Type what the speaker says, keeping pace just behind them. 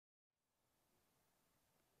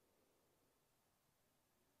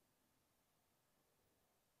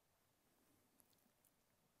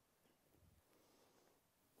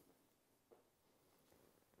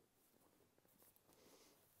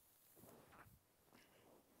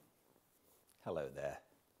Hello there.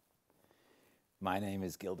 My name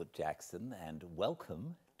is Gildart Jackson, and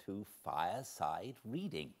welcome to Fireside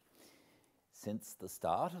Reading. Since the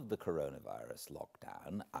start of the coronavirus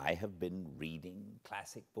lockdown, I have been reading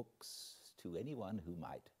classic books to anyone who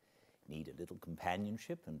might need a little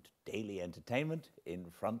companionship and daily entertainment in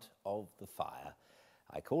front of the fire.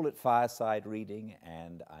 I call it Fireside Reading,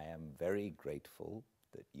 and I am very grateful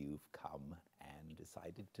that you've come and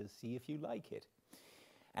decided to see if you like it.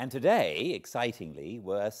 And today, excitingly,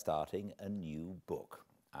 we're starting a new book.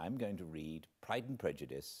 I'm going to read Pride and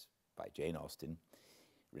Prejudice by Jane Austen,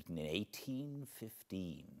 written in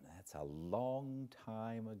 1815. That's a long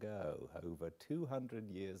time ago, over 200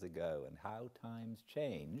 years ago, and how times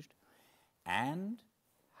changed and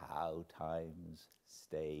how times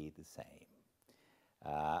stay the same.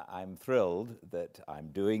 I'm thrilled that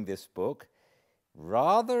I'm doing this book.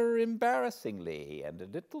 Rather embarrassingly and a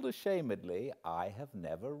little ashamedly, I have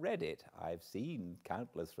never read it. I've seen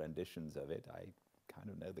countless renditions of it. I kind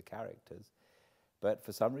of know the characters. But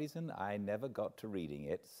for some reason, I never got to reading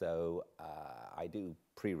it, so I do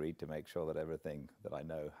pre-read to make sure that everything that I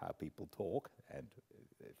know how people talk, and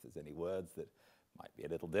if there's any words that might be a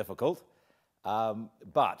little difficult.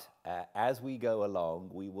 But as we go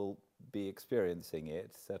along, we will be experiencing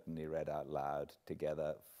it, certainly read out loud,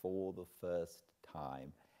 together for the first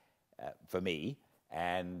time for me.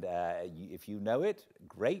 And if you know it,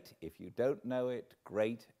 great. If you don't know it,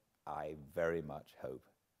 great. I very much hope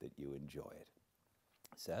that you enjoy it.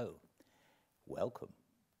 So, welcome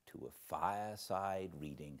to a fireside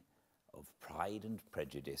reading of Pride and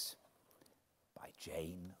Prejudice by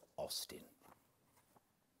Jane Austen.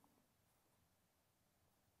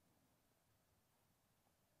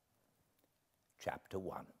 Chapter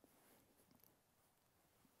 1.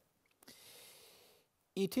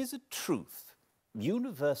 It is a truth,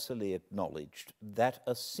 universally acknowledged, that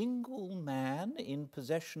a single man in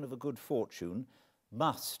possession of a good fortune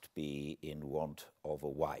must be in want of a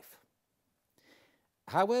wife.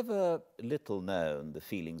 However little known the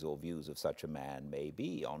feelings or views of such a man may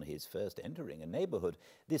be on his first entering a neighbourhood,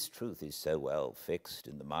 this truth is so well fixed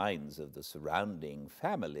in the minds of the surrounding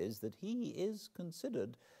families that he is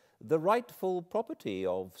considered the rightful property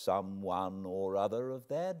of some one or other of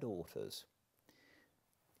their daughters.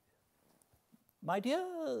 "My dear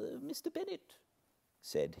Mr. Bennet,"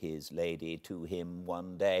 said his lady to him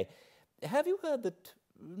one day, "have you heard that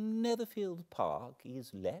Netherfield Park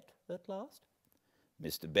is let at last?"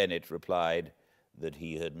 Mr. Bennet replied that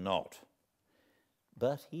he had not.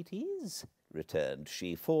 "But it is," returned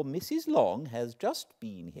she, "for Mrs. Long has just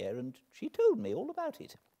been here, and she told me all about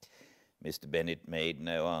it." Mr. Bennet made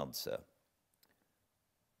no answer.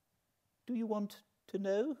 "Do you want to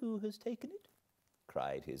know who has taken it?"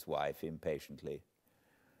 cried his wife impatiently.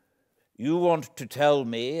 "You want to tell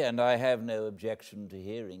me, and I have no objection to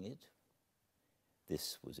hearing it."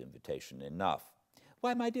 This was invitation enough.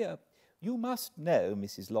 "Why, my dear, you must know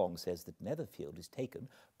Mrs. Long says that Netherfield is taken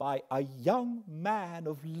by a young man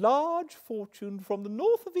of large fortune from the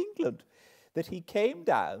north of England, that he came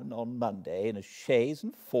down on Monday in a chaise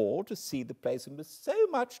and four to see the place, and was so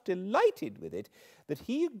much delighted with it that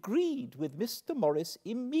he agreed with Mr. Morris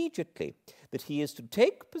immediately that he is to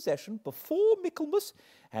take possession before Michaelmas,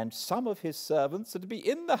 and some of his servants are to be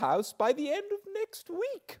in the house by the end of next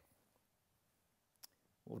week."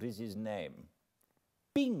 "What is his name?"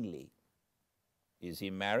 "Bingley." "Is he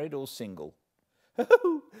married or single?"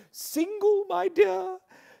 "Oh, single, my dear.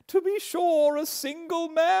 To be sure, a single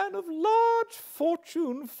man of large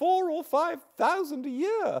fortune, 4,000 or 5,000 a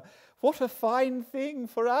year. What a fine thing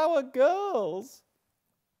for our girls!"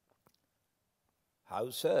 "How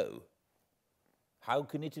so? How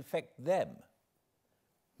can it affect them?"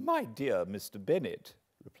 "My dear Mr. Bennet,"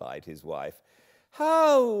 replied his wife,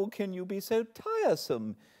 "how can you be so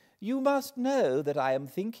tiresome? You must know that I am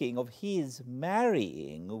thinking of his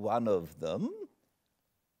marrying one of them."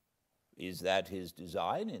 "Is that his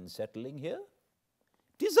design in settling here?"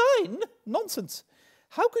 "Design? Nonsense!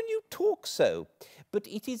 How can you talk so? But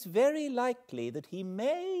it is very likely that he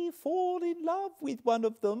may fall in love with one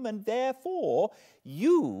of them, and therefore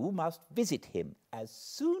you must visit him as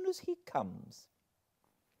soon as he comes."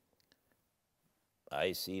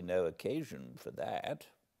 "I see no occasion for that.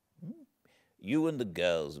 You and the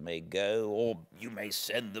girls may go, or you may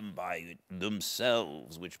send them by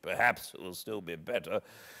themselves, which perhaps will still be better.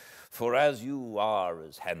 For as you are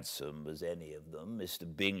as handsome as any of them, Mr.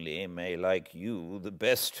 Bingley may like you the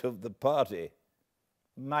best of the party."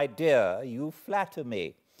 "My dear, you flatter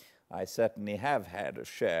me. I certainly have had a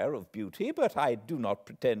share of beauty, but I do not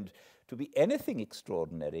pretend to be anything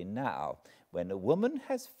extraordinary now. when a woman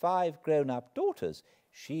has 5 grown-up daughters,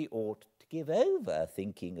 she ought to give over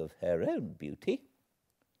thinking of her own beauty.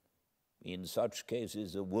 In such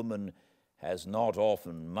cases, a woman has not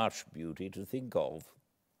often much beauty to think of.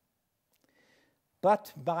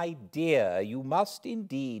 But, my dear, you must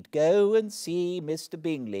indeed go and see Mr.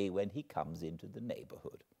 Bingley when he comes into the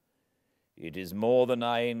neighbourhood. It is more than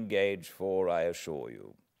I engage for, I assure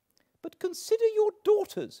you. But consider your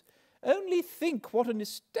daughters. Only think what an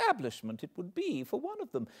establishment it would be for one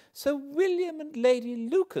of them. Sir William and Lady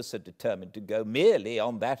Lucas are determined to go merely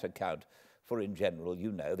on that account, for in general,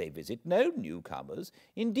 you know, they visit no newcomers.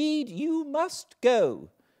 Indeed, you must go,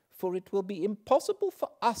 for it will be impossible for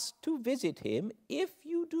us to visit him if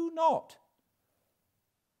you do not.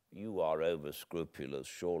 You are over-scrupulous,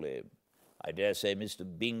 surely. I dare say Mr.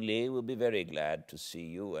 Bingley will be very glad to see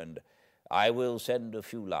you, and I will send a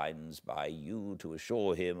few lines by you to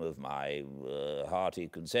assure him of my hearty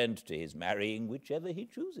consent to his marrying whichever he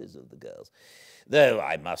chooses of the girls, though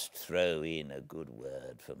I must throw in a good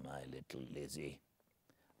word for my little Lizzie.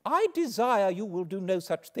 I desire you will do no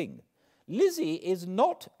such thing. Lizzie is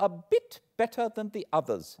not a bit better than the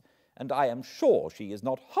others, and I am sure she is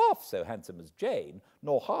not half so handsome as Jane,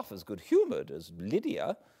 nor half as good-humoured as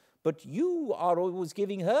Lydia, but you are always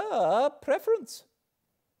giving her preference.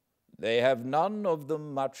 They have none of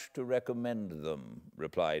them much to recommend them,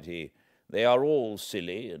 replied he. They are all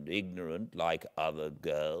silly and ignorant like other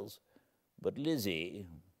girls, but Lizzie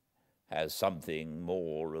has something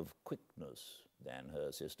more of quickness than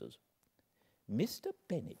her sisters. Mr.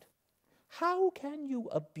 Bennet, how can you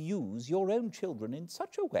abuse your own children in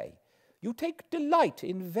such a way? You take delight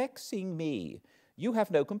in vexing me. You have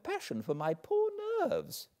no compassion for my poor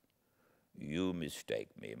nerves. You mistake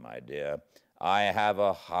me, my dear. I have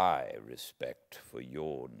a high respect for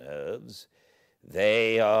your nerves.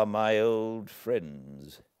 They are my old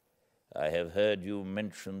friends. I have heard you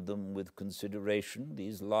mention them with consideration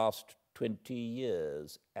these last 20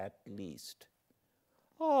 years at least.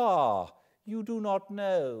 Ah, you do not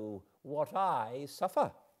know what I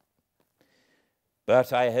suffer.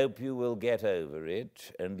 But I hope you will get over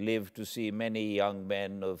it and live to see many young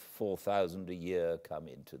men of 4,000 a year come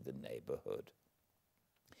into the neighbourhood.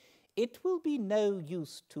 It will be no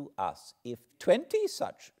use to us if 20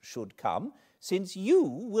 such should come, since you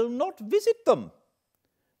will not visit them.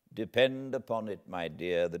 Depend upon it, my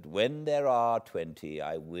dear, that when there are 20,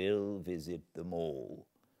 I will visit them all.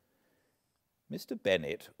 Mr.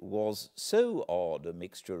 Bennet was so odd a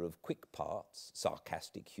mixture of quick parts,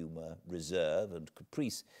 sarcastic humour, reserve, and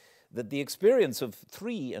caprice, that the experience of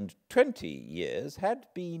 23 years had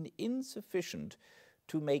been insufficient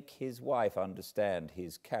to make his wife understand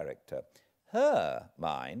his character. Her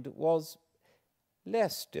mind was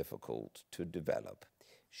less difficult to develop.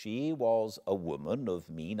 She was a woman of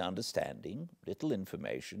mean understanding, little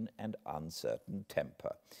information, and uncertain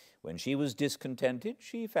temper. When she was discontented,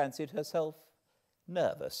 she fancied herself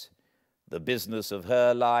nervous. The business of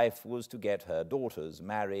her life was to get her daughters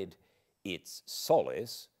married. Its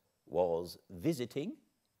solace was visiting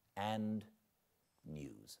and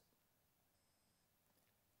news.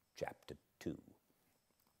 Chapter 2.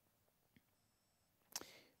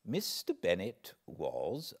 Mr. Bennet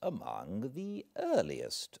was among the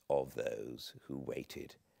earliest of those who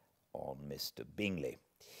waited on Mr. Bingley.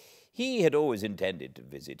 He had always intended to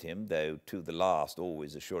visit him, though to the last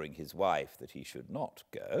always assuring his wife that he should not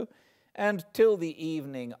go, and till the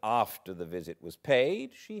evening after the visit was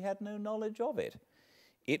paid, she had no knowledge of it.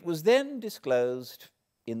 It was then disclosed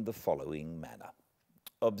in the following manner.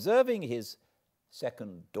 Observing his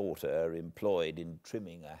second daughter employed in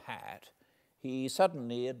trimming a hat, he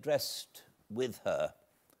suddenly addressed with her,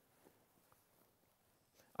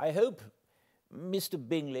 "I hope Mr.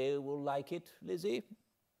 Bingley will like it, Lizzie."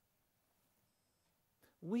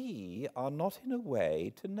 "We are not in a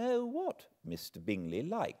way to know what Mr. Bingley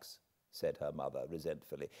likes," said her mother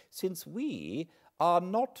resentfully, "since we are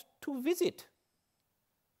not to visit."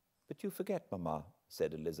 "But you forget, mamma,"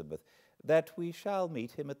 said Elizabeth, "that we shall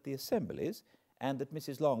meet him at the assemblies, and that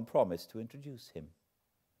Mrs. Long promised to introduce him."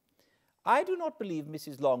 "I do not believe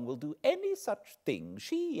Mrs. Long will do any such thing.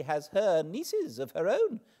 She has her nieces of her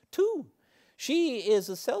own, too. She is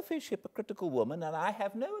a selfish, hypocritical woman, and I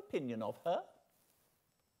have no opinion of her."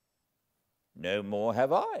 "No more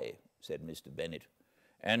have I," said Mr. Bennet,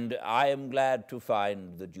 "and I am glad to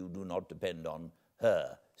find that you do not depend on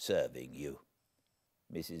her serving you."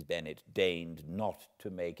 Mrs. Bennet deigned not to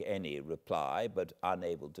make any reply, but,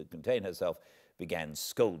 unable to contain herself, began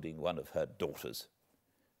scolding one of her daughters.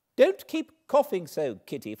 "Don't keep coughing so,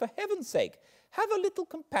 Kitty, for heaven's sake. Have a little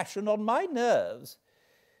compassion on my nerves.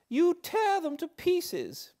 You tear them to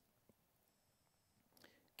pieces."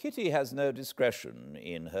 "Kitty has no discretion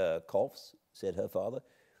in her coughs," said her father.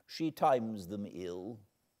 "She times them ill."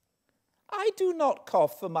 "I do not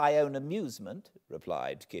cough for my own amusement,"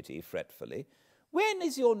 replied Kitty fretfully. "When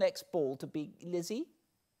is your next ball to be, Lizzie?"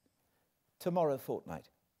 "Tomorrow fortnight."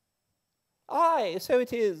 "Aye, so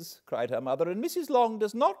it is," cried her mother, "and Mrs. Long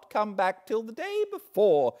does not come back till the day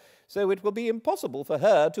before, so it will be impossible for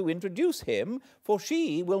her to introduce him, for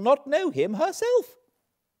she will not know him herself."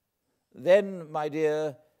 "Then, my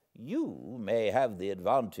dear, you may have the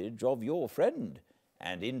advantage of your friend,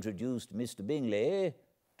 and introduce Mr. Bingley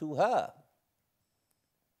to her."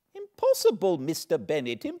 "Impossible, Mr.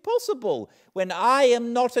 Bennet, impossible, when I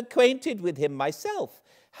am not acquainted with him myself.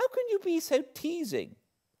 How can you be so teasing?"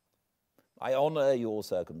 "I honour your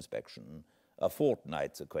circumspection. A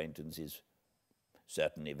fortnight's acquaintance is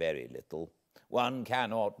certainly very little. One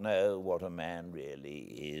cannot know what a man really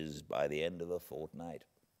is by the end of a fortnight.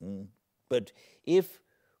 But if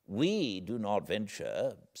we do not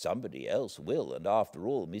venture, somebody else will, and after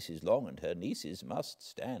all, Mrs. Long and her nieces must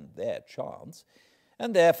stand their chance,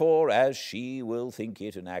 and therefore, as she will think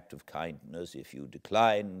it an act of kindness if you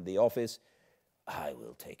decline the office, I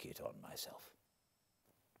will take it on myself."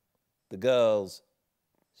 The girls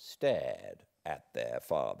stared at their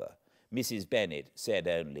father. Mrs. Bennet said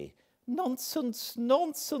only, "Nonsense,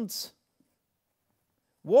 nonsense."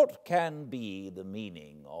 "What can be the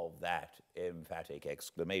meaning of that emphatic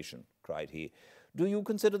exclamation?" cried he. "Do you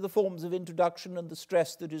consider the forms of introduction and the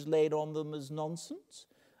stress that is laid on them as nonsense?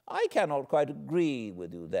 I cannot quite agree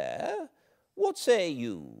with you there. What say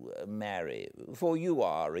you, Mary? For you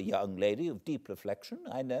are a young lady of deep reflection,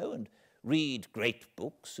 I know, and read great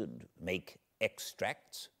books and make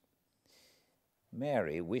extracts."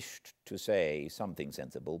 Mary wished to say something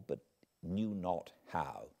sensible, but knew not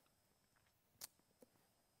how.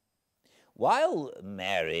 "While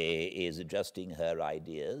Mary is adjusting her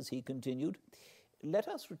ideas," he continued, "let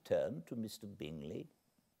us return to Mr. Bingley."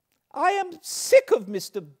 "I am sick of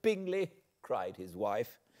Mr. Bingley," cried his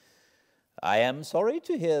wife. "I am sorry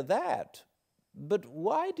to hear that. But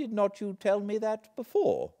why did not you tell me that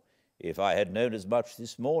before? If I had known as much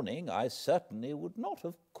this morning, I certainly would not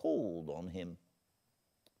have called on him."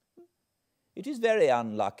 "It is very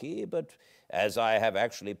unlucky, but as I have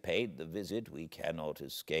actually paid the visit, we cannot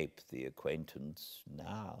escape the acquaintance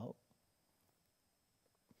now."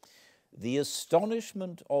 The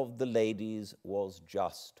astonishment of the ladies was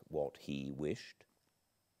just what he wished,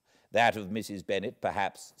 that of Mrs. Bennet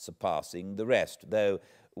perhaps surpassing the rest, though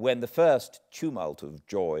when the first tumult of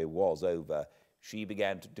joy was over, she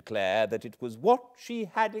began to declare that it was what she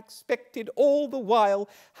had expected all the while.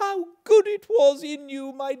 "How good it was in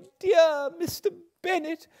you, my dear Mr.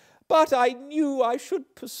 Bennet! But I knew I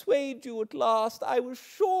should persuade you at last. I was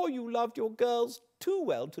sure you loved your girls too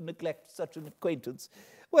well to neglect such an acquaintance.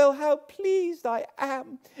 Well, how pleased I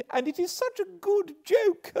am! And it is such a good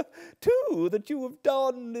joke, too, that you have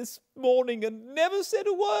done this morning and never said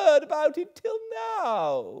a word about it till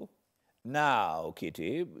now." "Now,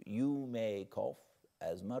 Kitty, you may cough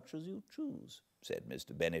as much as you choose," said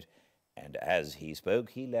Mr. Bennet, and as he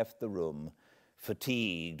spoke he left the room,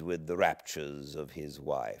 fatigued with the raptures of his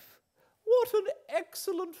wife. "What an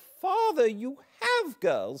excellent father you have,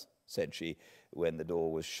 girls," said she, when the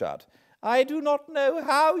door was shut. "I do not know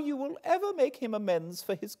how you will ever make him amends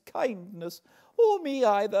for his kindness, or me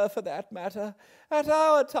either, for that matter. At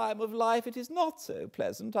our time of life it is not so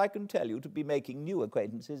pleasant, I can tell you, to be making new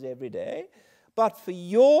acquaintances every day. But for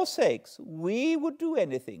your sakes we would do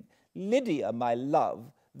anything. Lydia, my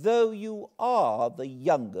love, though you are the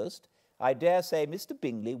youngest, I dare say Mr.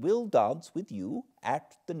 Bingley will dance with you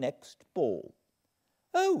at the next ball."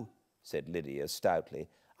 "Oh," said Lydia stoutly,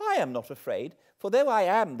 "I am not afraid, for though I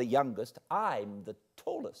am the youngest, I'm the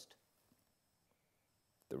tallest."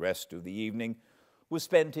 The rest of the evening was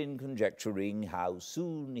spent in conjecturing how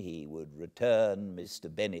soon he would return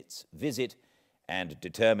Mr. Bennet's visit and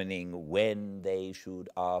determining when they should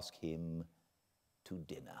ask him to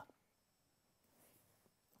dinner.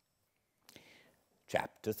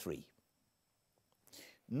 Chapter 3.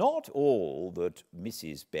 Not all that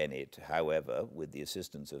Mrs. Bennet, however, with the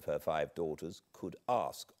assistance of her 5 daughters, could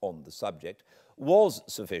ask on the subject was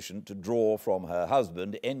sufficient to draw from her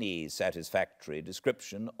husband any satisfactory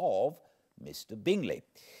description of Mr. Bingley.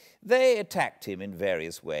 They attacked him in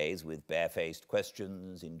various ways with barefaced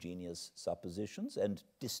questions, ingenious suppositions, and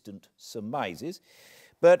distant surmises,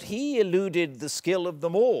 but he eluded the skill of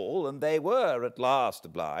them all, and they were at last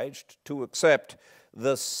obliged to accept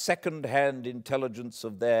the second-hand intelligence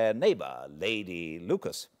of their neighbour, Lady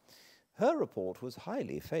Lucas. Her report was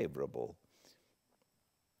highly favourable.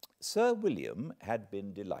 Sir William had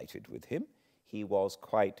been delighted with him. He was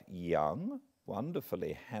quite young,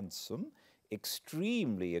 wonderfully handsome,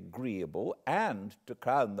 extremely agreeable, and, to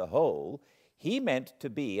crown the whole, he meant to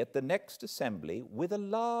be at the next assembly with a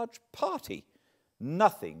large party.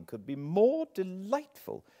 Nothing could be more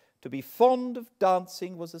delightful. To be fond of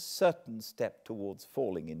dancing was a certain step towards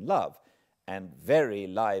falling in love, and very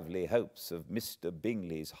lively hopes of Mr.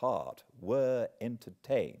 Bingley's heart were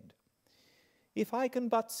entertained. "If I can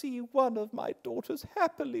but see one of my daughters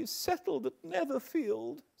happily settled at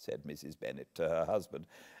Netherfield," said Mrs. Bennet to her husband,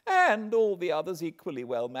 "and all the others equally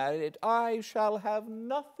well married, I shall have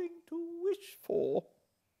nothing to wish for."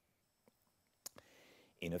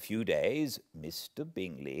 In a few days, Mr.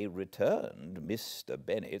 Bingley returned Mr.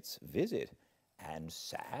 Bennet's visit, and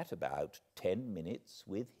sat about 10 minutes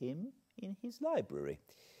with him in his library.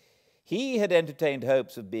 He had entertained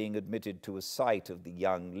hopes of being admitted to a sight of the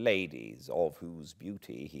young ladies, of whose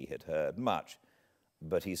beauty he had heard much,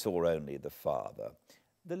 but he saw only the father.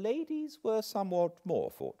 The ladies were somewhat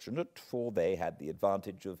more fortunate, for they had the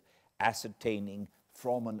advantage of ascertaining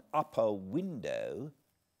from an upper window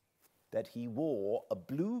that he wore a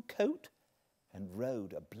blue coat and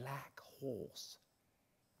rode a black horse.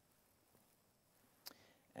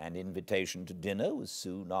 An invitation to dinner was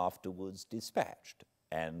soon afterwards dispatched,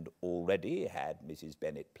 and already had Mrs.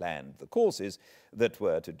 Bennet planned the courses that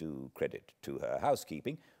were to do credit to her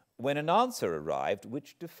housekeeping, when an answer arrived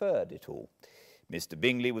which deferred it all. Mr.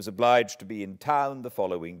 Bingley was obliged to be in town the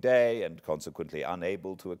following day, and consequently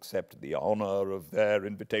unable to accept the honour of their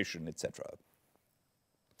invitation, etc.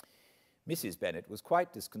 Mrs. Bennet was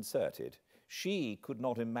quite disconcerted. She could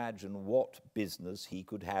not imagine what business he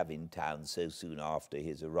could have in town so soon after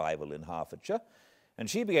his arrival in Hertfordshire, and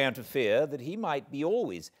she began to fear that he might be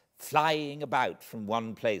always flying about from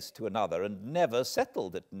one place to another and never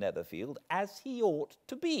settled at Netherfield as he ought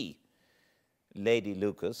to be. Lady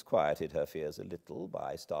Lucas quieted her fears a little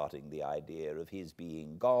by starting the idea of his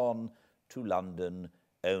being gone to London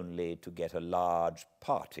only to get a large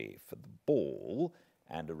party for the ball,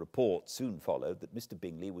 and a report soon followed that Mr.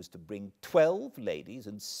 Bingley was to bring 12 ladies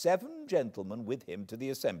and 7 gentlemen with him to the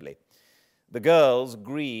assembly. The girls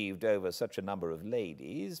grieved over such a number of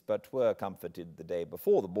ladies, but were comforted the day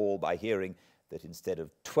before the ball by hearing that instead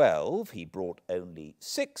of 12, he brought only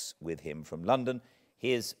 6 with him from London,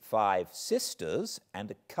 his 5 sisters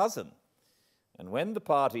and a cousin. And when the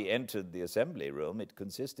party entered the assembly room, it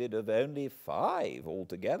consisted of only 5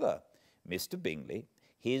 altogether: Mr. Bingley,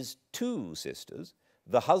 his 2 sisters,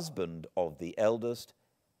 the husband of the eldest,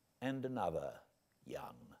 and another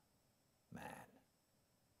young man.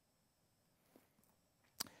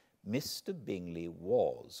 Mr. Bingley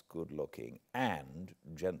was good-looking and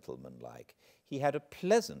gentlemanlike. He had a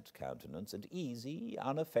pleasant countenance and easy,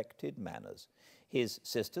 unaffected manners. His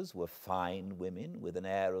sisters were fine women with an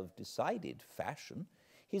air of decided fashion.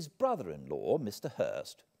 His brother-in-law, Mr.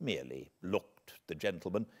 Hurst, merely looked the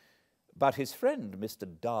gentleman, but his friend, Mr.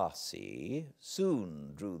 Darcy,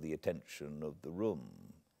 soon drew the attention of the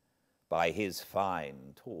room by his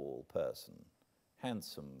fine, tall person,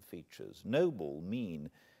 handsome features, noble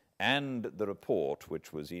mien, and the report,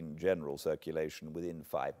 which was in general circulation within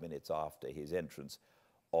 5 minutes after his entrance,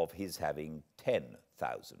 of his having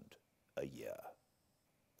 10,000 a year.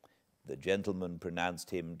 The gentlemen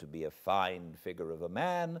pronounced him to be a fine figure of a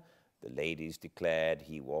man. The ladies declared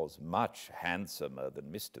he was much handsomer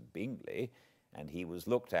than Mr. Bingley, and he was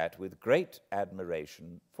looked at with great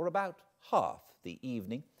admiration for about half the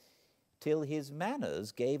evening, till his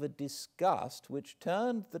manners gave a disgust which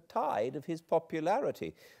turned the tide of his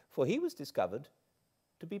popularity, for he was discovered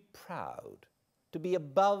to be proud, to be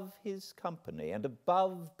above his company, and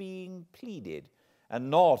above being pleaded, and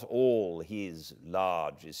not all his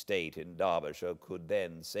large estate in Derbyshire could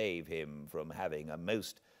then save him from having a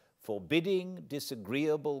most forbidding,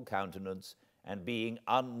 disagreeable countenance, and being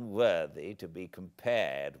unworthy to be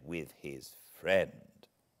compared with his friend.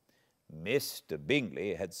 Mr.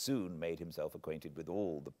 Bingley had soon made himself acquainted with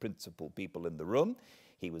all the principal people in the room.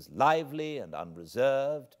 He was lively and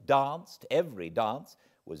unreserved, danced every dance,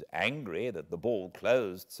 was angry that the ball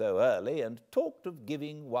closed so early, and talked of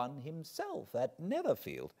giving one himself at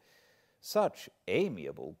Netherfield. Such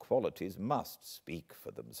amiable qualities must speak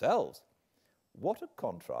for themselves. What a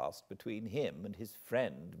contrast between him and his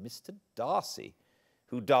friend Mr. Darcy,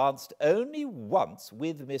 who danced only once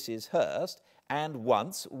with Mrs. Hurst and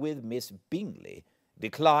once with Miss Bingley,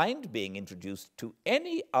 declined being introduced to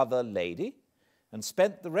any other lady, and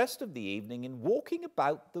spent the rest of the evening in walking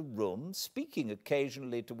about the room, speaking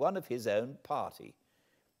occasionally to one of his own party.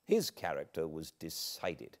 His character was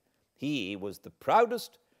decided. He was the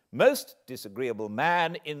proudest, most disagreeable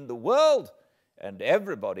man in the world, and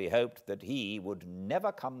everybody hoped that he would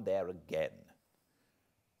never come there again.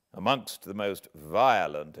 Amongst the most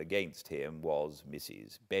violent against him was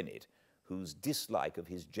Mrs. Bennet, whose dislike of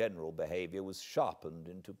his general behaviour was sharpened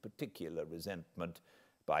into particular resentment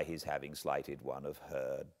by his having slighted one of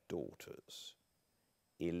her daughters.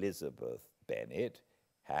 Elizabeth Bennet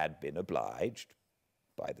had been obliged,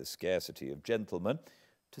 by the scarcity of gentlemen,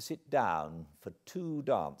 to sit down for 2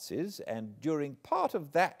 dances, and during part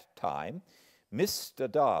of that time Mr.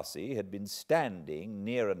 Darcy had been standing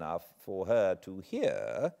near enough for her to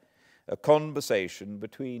hear a conversation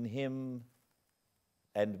between him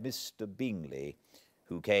and Mr. Bingley,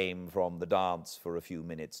 who came from the dance for a few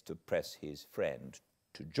minutes to press his friend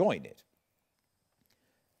to join it.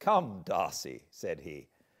 "Come, Darcy," said he,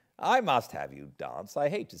 "I must have you dance. I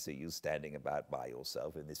hate to see you standing about by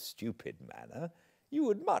yourself in this stupid manner. You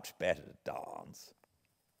would much better dance."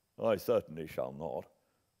 "I certainly shall not.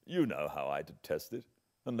 You know how I detest it,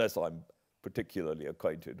 unless I'm particularly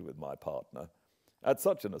acquainted with my partner. At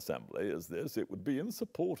such an assembly as this it would be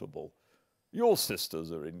insupportable. Your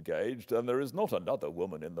sisters are engaged, and there is not another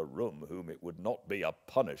woman in the room whom it would not be a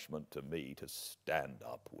punishment to me to stand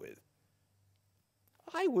up with."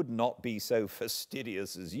 "I would not be so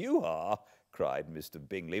fastidious as you are," cried Mr.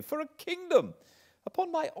 Bingley, "for a kingdom.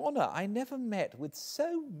 Upon my honour, I never met with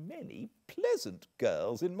so many pleasant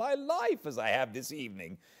girls in my life as I have this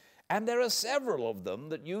evening, and there are several of them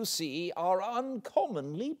that you see are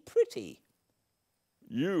uncommonly pretty."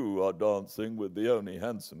 "You are dancing with the only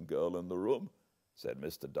handsome girl in the room," said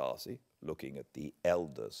Mr. Darcy, looking at the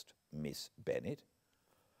eldest Miss Bennet.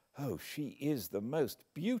 "Oh, she is the most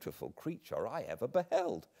beautiful creature I ever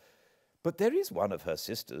beheld. But there is one of her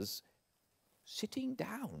sisters sitting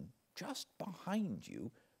down just behind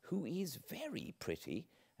you who is very pretty,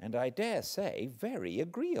 and I dare say very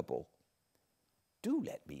agreeable. Do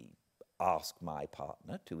let me ask my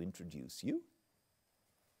partner to introduce you."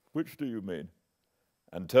 "Which do you mean?"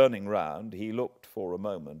 And turning round, he looked for a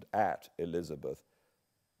moment at Elizabeth,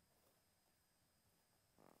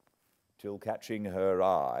 till catching her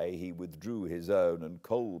eye, he withdrew his own and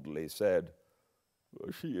coldly said,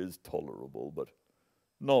 "She is tolerable, but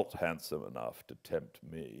not handsome enough to tempt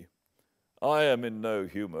me. I am in no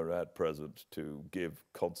humour at present to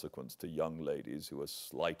give consequence to young ladies who are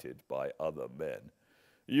slighted by other men.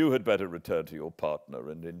 You had better return to your partner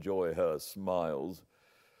and enjoy her smiles,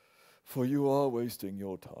 for you are wasting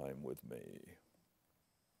your time with me."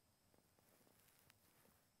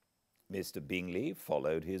 Mr. Bingley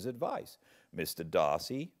followed his advice. Mr.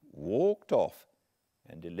 Darcy walked off,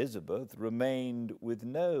 and Elizabeth remained with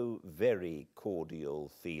no very cordial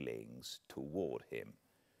feelings toward him.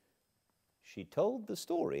 She told the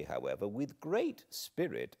story, however, with great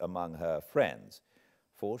spirit among her friends,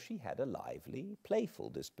 for she had a lively, playful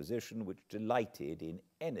disposition which delighted in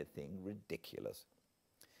anything ridiculous.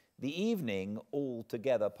 The evening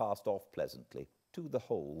altogether passed off pleasantly to the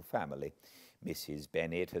whole family. Mrs.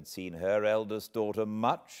 Bennet had seen her eldest daughter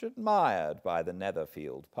much admired by the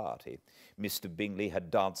Netherfield party. Mr. Bingley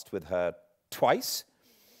had danced with her twice,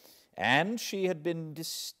 and she had been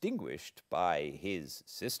distinguished by his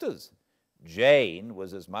sisters. Jane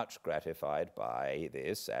was as much gratified by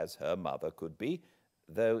this as her mother could be,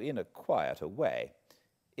 though in a quieter way.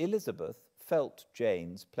 Elizabeth felt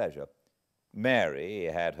Jane's pleasure. Mary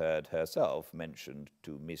had heard herself mentioned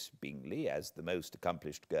to Miss Bingley as the most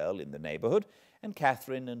accomplished girl in the neighbourhood, and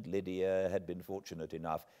Catherine and Lydia had been fortunate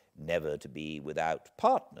enough never to be without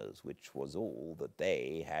partners, which was all that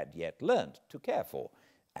they had yet learnt to care for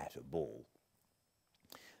at a ball.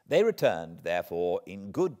 They returned, therefore,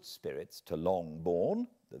 in good spirits to Longbourn,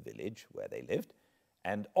 the village where they lived,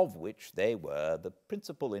 and of which they were the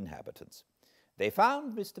principal inhabitants. They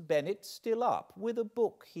found Mr. Bennet still up with a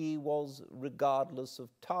book. He was regardless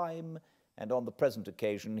of time, and on the present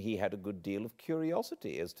occasion he had a good deal of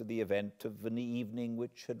curiosity as to the event of an evening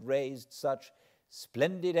which had raised such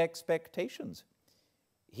splendid expectations.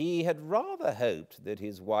 He had rather hoped that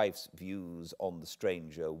his wife's views on the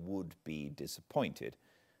stranger would be disappointed,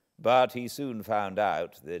 but he soon found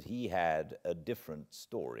out that he had a different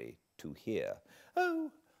story to hear.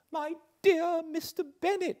 "Oh, my dear Mr.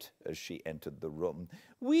 Bennet," as she entered the room,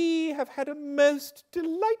 "we have had a most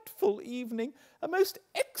delightful evening, a most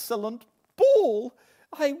excellent ball.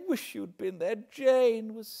 I wish you'd been there.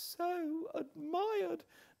 Jane was so admired.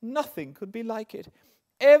 Nothing could be like it.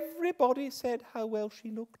 Everybody said how well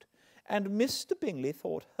she looked, and Mr. Bingley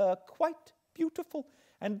thought her quite beautiful,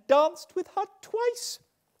 and danced with her twice.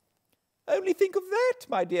 Only think of that,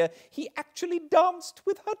 my dear. He actually danced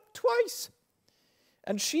with her twice.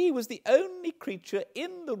 And she was the only creature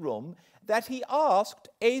in the room that he asked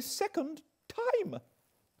a second time.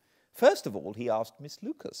 First of all, he asked Miss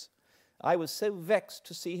Lucas. I was so vexed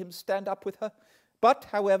to see him stand up with her. But,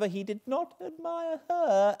 however, he did not admire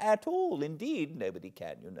her at all. Indeed, nobody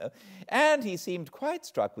can, you know. And he seemed quite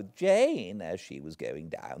struck with Jane as she was going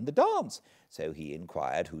down the dance. So he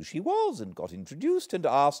inquired who she was and got introduced and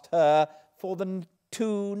asked her for the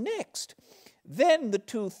two next. Then the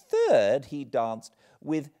two third he danced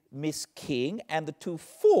with Miss King, and the two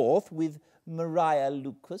fourth with Maria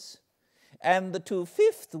Lucas, and the two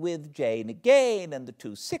fifth with Jane again, and the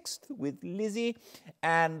two sixth with Lizzie,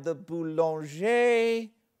 and the boulanger.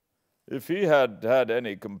 If he had had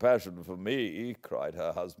any compassion for me, cried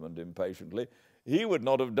her husband impatiently, he would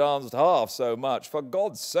not have danced half so much. For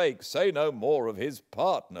God's sake, say no more of his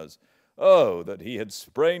partners. Oh, that he had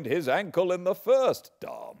sprained his ankle in the first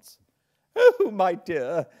dance. Oh, my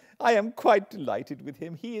dear, I am quite delighted with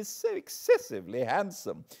him. He is so excessively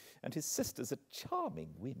handsome, and his sisters are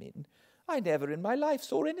charming women. I never in my life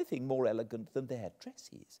saw anything more elegant than their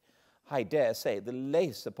dresses. I dare say the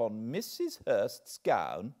lace upon Mrs. Hurst's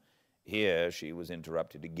gown—" Here she was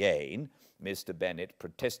interrupted again. Mr. Bennet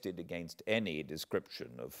protested against any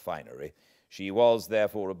description of finery. She was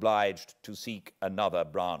therefore obliged to seek another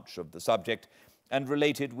branch of the subject, and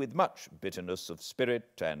related with much bitterness of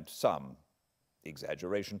spirit and some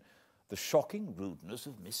exaggeration the shocking rudeness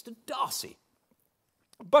of Mr. Darcy.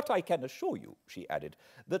 But I can assure you, she added,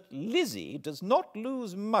 that Lizzie does not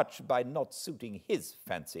lose much by not suiting his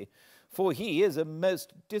fancy, for he is a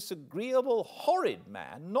most disagreeable, horrid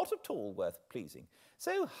man, not at all worth pleasing,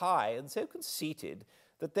 so high and so conceited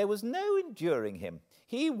that there was no enduring him.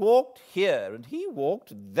 He walked here and he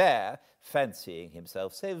walked there, fancying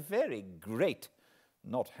himself so very great,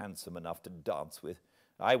 not handsome enough to dance with.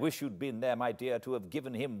 I wish you'd been there, my dear, to have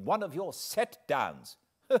given him one of your set-downs.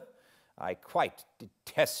 I quite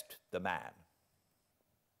detest the man.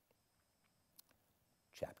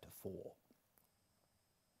 Chapter 4.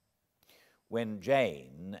 When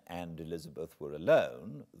Jane and Elizabeth were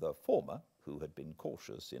alone, the former, who had been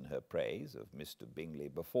cautious in her praise of Mr. Bingley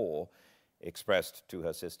before, expressed to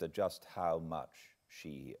her sister just how much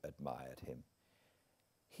she admired him.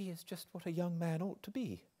 "He is just what a young man ought to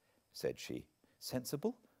be," said she,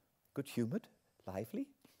 "sensible, good-humoured, lively,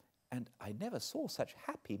 and I never saw such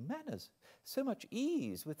happy manners, so much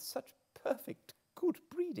ease, with such perfect good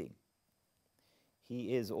breeding."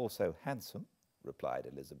 "He is also handsome," replied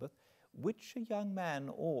Elizabeth, "which a young man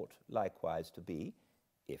ought likewise to be,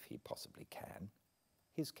 if he possibly can.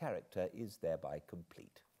 His character is thereby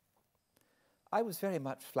complete." "I was very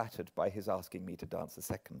much flattered by his asking me to dance a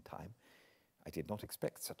second time. I did not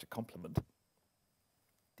expect such a compliment."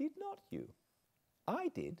 "Did not you? I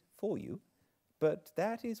did, for you. But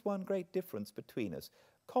that is one great difference between us.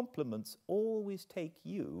 Compliments always take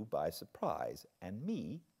you by surprise, and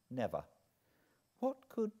me never. What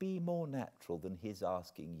could be more natural than his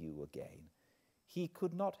asking you again? He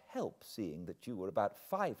could not help seeing that you were about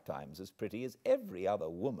 5 times as pretty as every other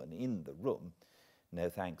woman in the room. No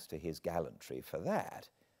thanks to his gallantry for that.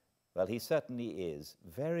 Well, he certainly is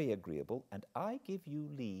very agreeable, and I give you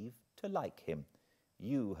leave to like him.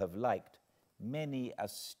 You have liked many a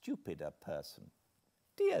stupider person."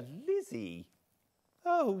 "Dear Lizzie!"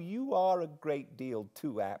 "Oh, you are a great deal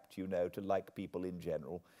too apt, you know, to like people in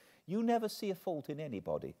general. You never see a fault in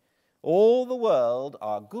anybody. All the world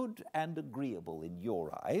are good and agreeable in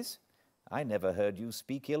your eyes. I never heard you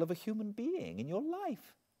speak ill of a human being in your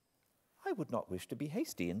life. I would not wish to be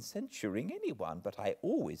hasty in censuring anyone, but I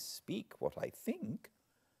always speak what I think."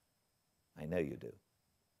 "I know you do,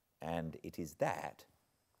 and it is that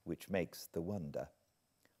which makes the wonder.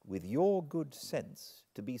 With your good sense,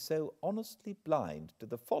 to be so honestly blind to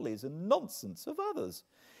the follies and nonsense of others.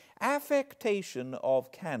 Affectation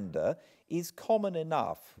of candour is common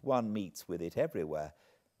enough, one meets with it everywhere,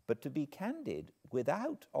 but to be candid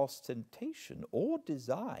without ostentation or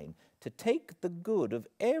design, to take the good of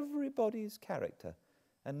everybody's character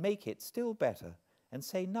and make it still better, and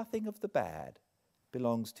say nothing of the bad,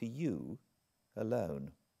 belongs to you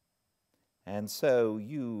alone. And so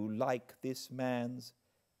you like this man's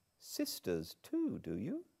sisters too, do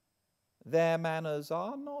you? Their manners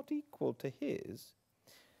are not equal to his."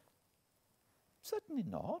 "Certainly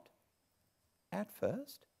not, at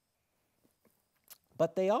first.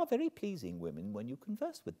 But they are very pleasing women when you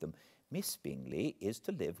converse with them. Miss Bingley is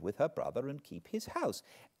to live with her brother and keep his house,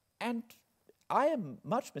 and I am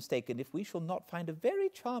much mistaken if we shall not find a very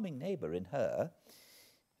charming neighbour in her."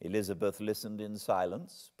 Elizabeth listened in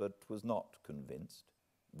silence, but was not convinced.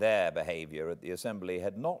 Their behaviour at the assembly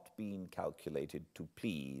had not been calculated to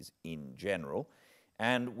please in general,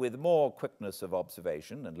 and with more quickness of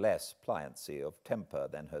observation and less pliancy of temper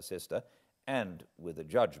than her sister, and with a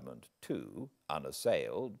judgment, too,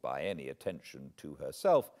 unassailed by any attention to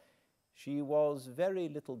herself, she was very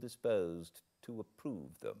little disposed to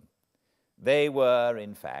approve them. They were,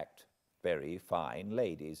 in fact, very fine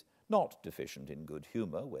ladies, not deficient in good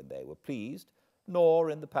humour when they were pleased, nor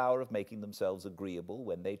in the power of making themselves agreeable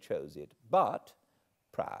when they chose it, but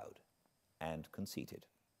proud and conceited.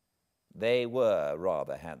 They were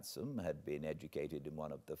rather handsome, had been educated in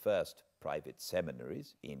one of the first private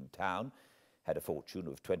seminaries in town, had a fortune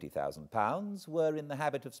of £20,000, were in the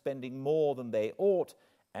habit of spending more than they ought,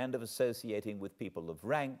 and of associating with people of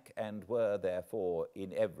rank, and were therefore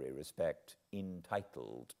in every respect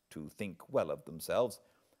entitled to think well of themselves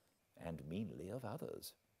and meanly of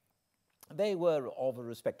others. They were of a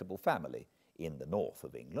respectable family in the north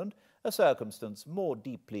of England, a circumstance more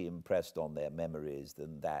deeply impressed on their memories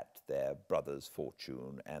than that their brother's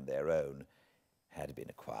fortune and their own had been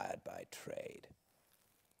acquired by trade.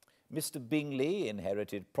 Mr. Bingley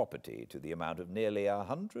inherited property to the amount of nearly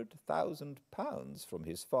 £100,000 from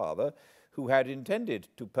his father, who had intended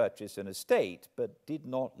to purchase an estate, but did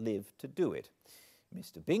not live to do it.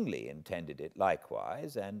 Mr. Bingley intended it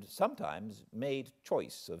likewise, and sometimes made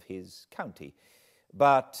choice of his county.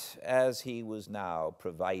 But as he was now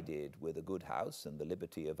provided with a good house and the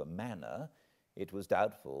liberty of a manor, it was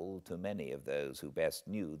doubtful to many of those who best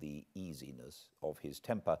knew the easiness of his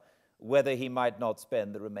temper, whether he might not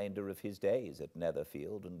spend the remainder of his days at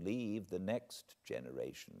Netherfield and leave the next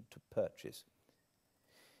generation to purchase.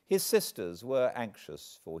 His sisters were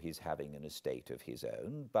anxious for his having an estate of his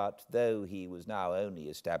own, but though he was now only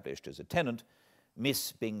established as a tenant,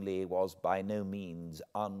 Miss Bingley was by no means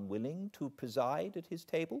unwilling to preside at his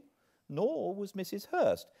table, nor was Mrs.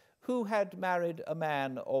 Hurst, who had married a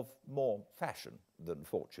man of more fashion than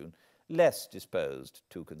fortune, less disposed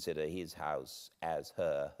to consider his house as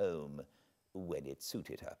her home when it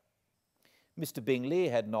suited her. Mr. Bingley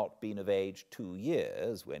had not been of age 2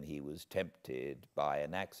 years when he was tempted by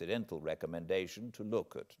an accidental recommendation to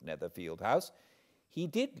look at Netherfield House. He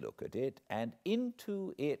did look at it, and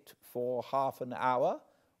into it for half an hour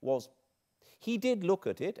was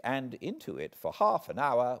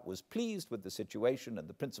pleased with the situation and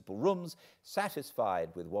the principal rooms, satisfied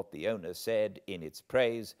with what the owner said in its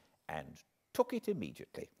praise, and took it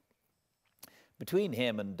immediately. Between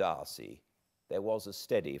him and Darcy there was a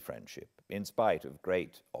steady friendship, in spite of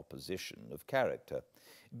great opposition of character.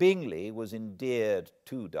 Bingley was endeared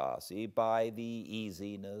to Darcy by the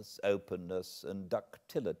easiness, openness, and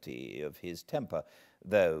ductility of his temper,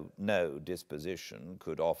 though no disposition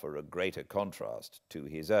could offer a greater contrast to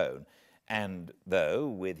his own, and though,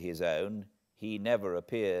 with his own, he never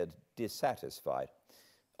appeared dissatisfied.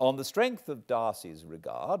 On the strength of Darcy's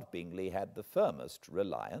regard, Bingley had the firmest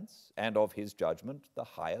reliance, and of his judgment the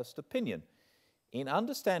highest opinion. In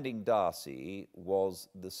understanding, Darcy was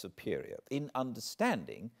the superior.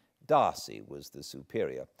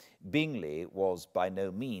 Bingley was by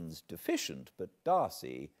no means deficient, but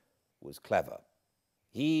Darcy was clever.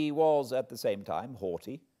 He was at the same time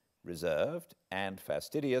haughty, reserved, and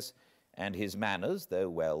fastidious, and his manners, though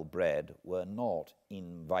well-bred, were not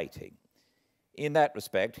inviting. In that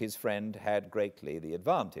respect, his friend had greatly the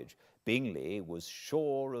advantage. Bingley was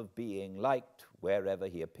sure of being liked wherever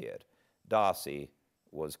he appeared. Darcy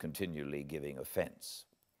was continually giving offence.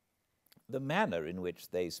 The manner in which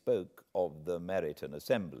they spoke of the Meryton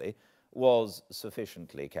assembly was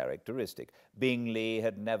sufficiently characteristic. Bingley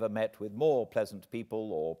had never met with more pleasant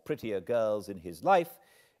people or prettier girls in his life.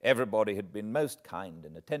 Everybody had been most kind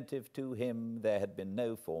and attentive to him. There had been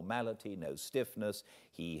no formality, no stiffness.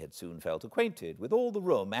 He had soon felt acquainted with all the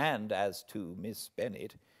room, and as to Miss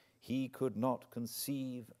Bennet, he could not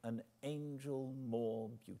conceive an angel more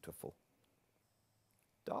beautiful.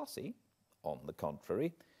 Darcy, on the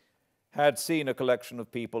contrary, had seen a collection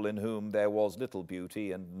of people in whom there was little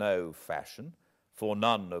beauty and no fashion, for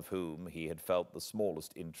none of whom he had felt the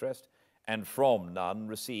smallest interest, and from none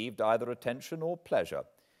received either attention or pleasure.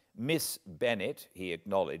 Miss Bennet he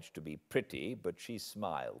acknowledged to be pretty, but she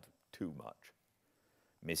smiled too much.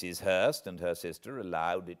 Mrs. Hurst and her sister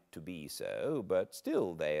allowed it to be so, but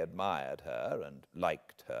still they admired her and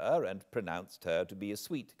liked her and pronounced her to be a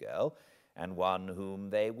sweet girl, and one whom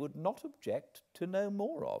they would not object to know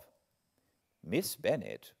more of. Miss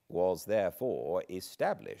Bennet was therefore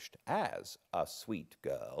established as a sweet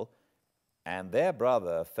girl, and their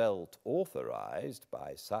brother felt authorized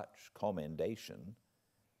by such commendation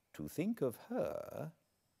to think of her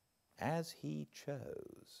as he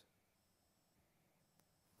chose.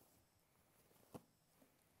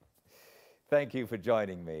 Thank you for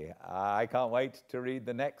joining me. I can't wait to read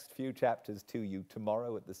the next few chapters to you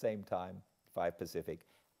tomorrow at the same time, 5 Pacific,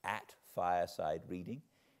 at Fireside Reading.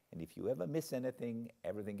 And if you ever miss anything,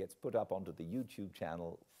 everything gets put up onto the YouTube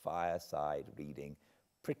channel, Fireside Reading,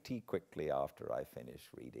 pretty quickly after I finish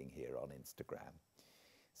reading here on Instagram.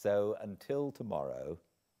 So until tomorrow,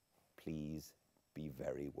 please be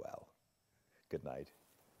very well. Good night.